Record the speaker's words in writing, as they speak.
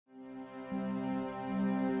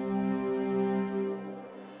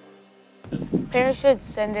Parents should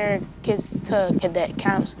send their kids to cadet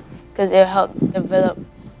camps because it'll help develop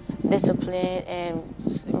discipline and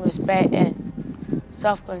respect and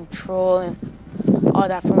self-control and all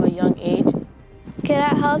that from a young age.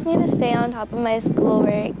 Cadet helps me to stay on top of my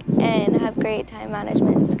schoolwork and have great time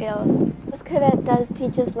management skills. Cadet does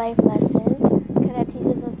teach us life lessons. Cadet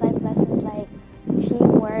teaches us life lessons like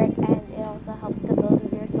teamwork, and it also helps to build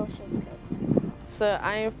your social skills. So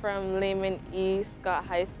I am from Cayman East Scott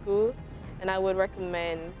High School, and I would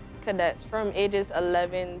recommend cadets from ages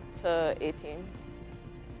 11 to 18.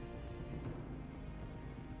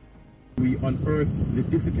 We unearth the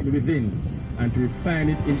discipline within and to refine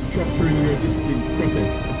it in structuring your discipline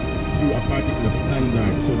process to a particular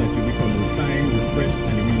standard so that you become refined, refreshed,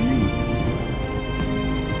 and renewed.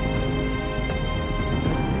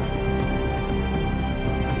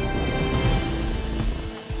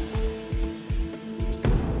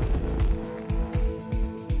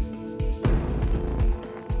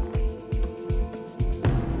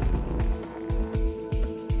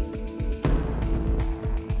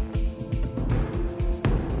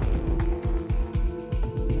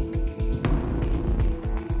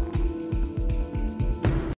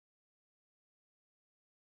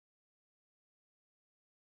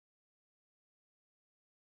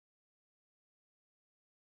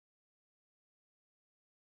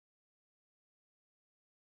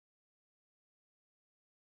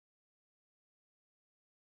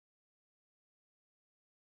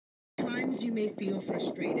 Sometimes you may feel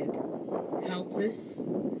frustrated, helpless,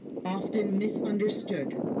 often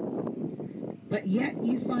misunderstood, but yet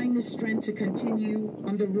you find the strength to continue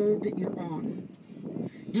on the road that you're on,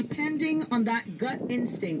 depending on that gut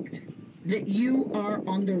instinct that you are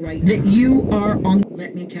on the right,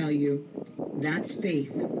 let me tell you, that's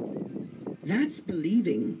faith. That's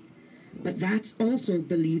believing, but that's also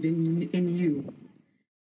believing in you.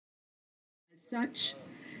 As such,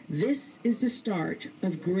 this is the start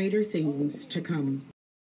of greater things to come.